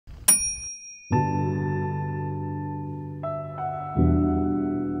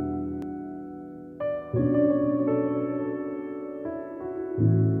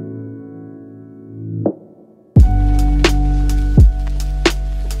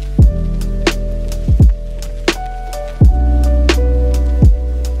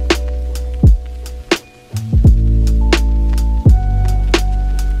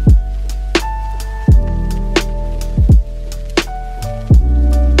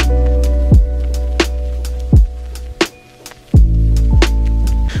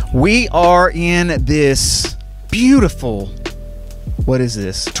We are in this beautiful, what is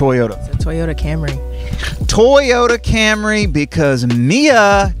this? Toyota. It's a Toyota Camry. Toyota Camry, because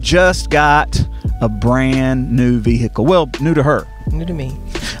Mia just got a brand new vehicle. Well, new to her. New to me.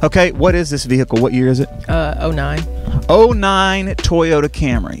 Okay, what is this vehicle? What year is it? 09. 09 Toyota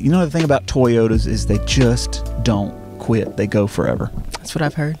Camry. You know, the thing about Toyotas is they just don't quit. They go forever. That's what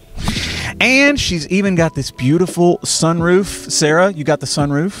I've heard. And she's even got this beautiful sunroof. Sarah, you got the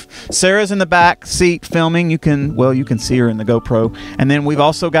sunroof. Sarah's in the back seat filming. You can see her in the GoPro. And then we've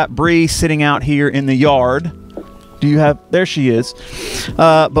also got Bree sitting out here in the yard. There she is.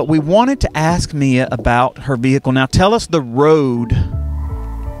 But we wanted to ask Mia about her vehicle. Now tell us the road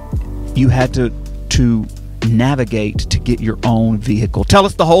you had to navigate to get your own vehicle. Tell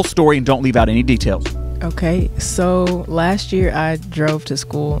us the whole story and don't leave out any details. Okay, so last year I drove to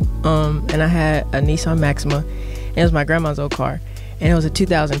school, and I had a Nissan Maxima, and it was my grandma's old car, and it was a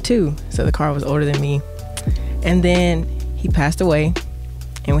 2002, so the car was older than me. And then he passed away,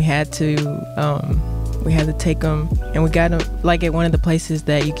 and we had to take him, and we got him like at one of the places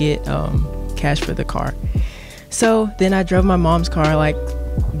that you get cash for the car. So then I drove my mom's car like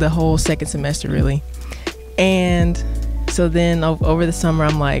the whole second semester really, and so then over the summer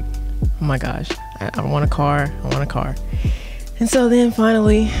I'm like, oh my gosh, I want a car. And so then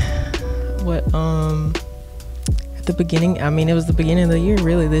finally, at the beginning, it was the beginning of the year,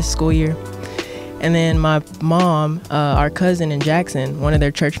 really, this school year. And then my mom, our cousin in Jackson, one of their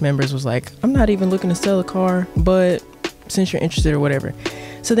church members was like, I'm not even looking to sell a car, but since you're interested or whatever.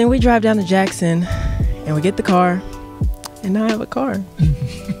 So then we drive down to Jackson and we get the car, and now I have a car.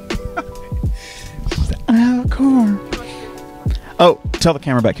 I have a car. Oh, tell the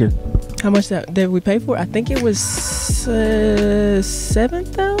camera back here. How much did we pay for? I think it was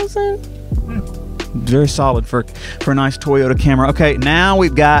 $7,000. Very solid for a nice Toyota Camry. Okay, now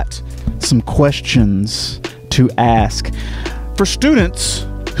we've got some questions to ask. For students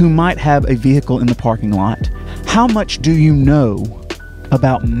who might have a vehicle in the parking lot, how much do you know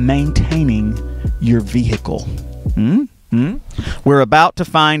about maintaining your vehicle? We're about to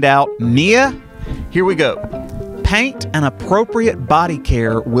find out. Mia, here we go. Paint and appropriate body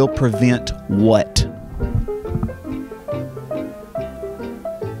care will prevent what?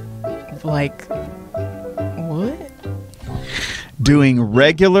 Like, what? Doing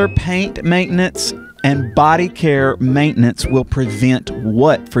regular paint maintenance and body care maintenance will prevent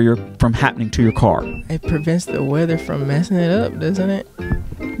what from happening to your car? It prevents the weather from messing it up, doesn't it?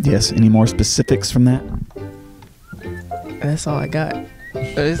 Yes. Any more specifics from that? That's all I got.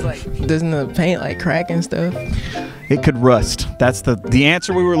 But it's like, doesn't the paint like crack and stuff? It could rust. That's the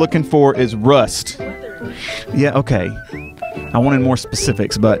answer we were looking for, is rust. Yeah, okay. I wanted more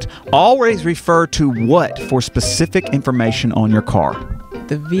specifics, but always refer to what for specific information on your car?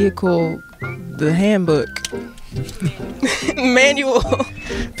 The vehicle, the handbook, manual.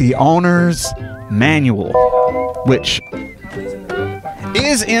 The owner's manual, which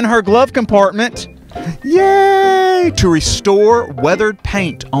is in her glove compartment. Yay! To restore weathered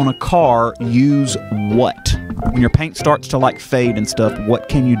paint on a car, use what? When your paint starts to like fade and stuff, what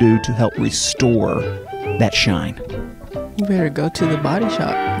can you do to help restore that shine? You better go to the body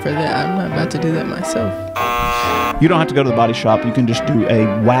shop for that. I'm not about to do that myself. You don't have to go to the body shop. You can just do a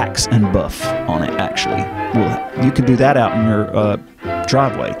wax and buff on it, actually. Well, you can do that out in your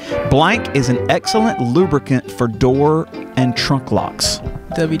driveway. Blank is an excellent lubricant for door and trunk locks.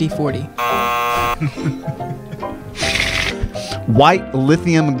 WD-40. White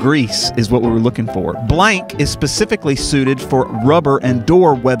lithium grease is what we were looking for. Blank is specifically suited for rubber and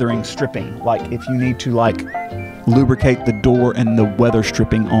door weathering stripping. Like if you need to like lubricate the door and the weather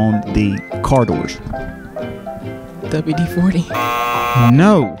stripping on the car doors. WD-40.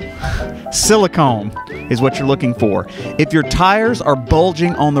 No. Silicone is what you're looking for. If your tires are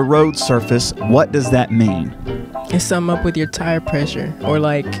bulging on the road surface, what does that mean? It's something up with your tire pressure, or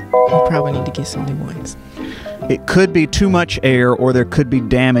like you probably need to get some new ones. It could be too much air, or there could be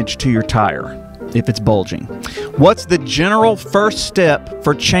damage to your tire if it's bulging. What's the general first step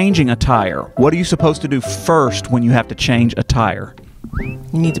for changing a tire? What are you supposed to do first when you have to change a tire? You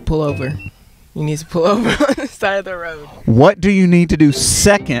need to pull over. You need to pull over on the side of the road. What do you need to do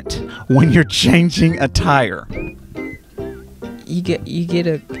second when you're changing a tire? You get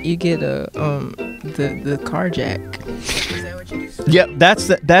the car jack. Is that what you do? Yep,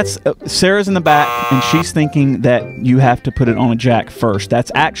 that's Sarah's in the back, and she's thinking that you have to put it on a jack first.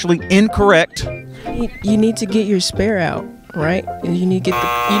 That's actually incorrect. You need to get your spare out. right? And you need to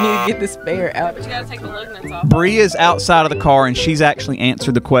get the spare out. But you gotta take the lug nuts off. Bree is outside of the car, and she's actually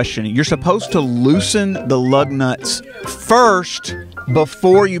answered the question. You're supposed to loosen the lug nuts first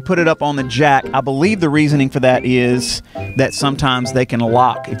before you put it up on the jack. I believe the reasoning for that is that sometimes they can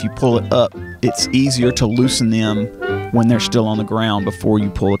lock if you pull it up. It's easier to loosen them when they're still on the ground before you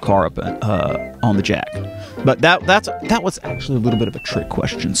pull the car up on the jack. But that was actually a little bit of a trick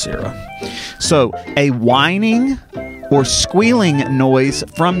question, Sarah. So a whining or squealing noise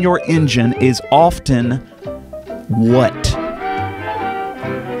from your engine is often what?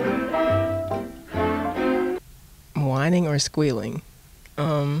 Whining or squealing?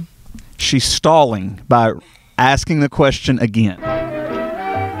 She's stalling by asking the question again.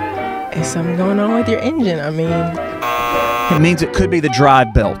 Is something going on with your engine? I mean, it means it could be the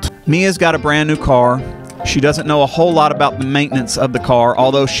drive belt. Mia's got a brand new car. She doesn't know a whole lot about the maintenance of the car,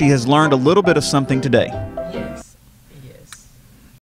 although she has learned a little bit of something today.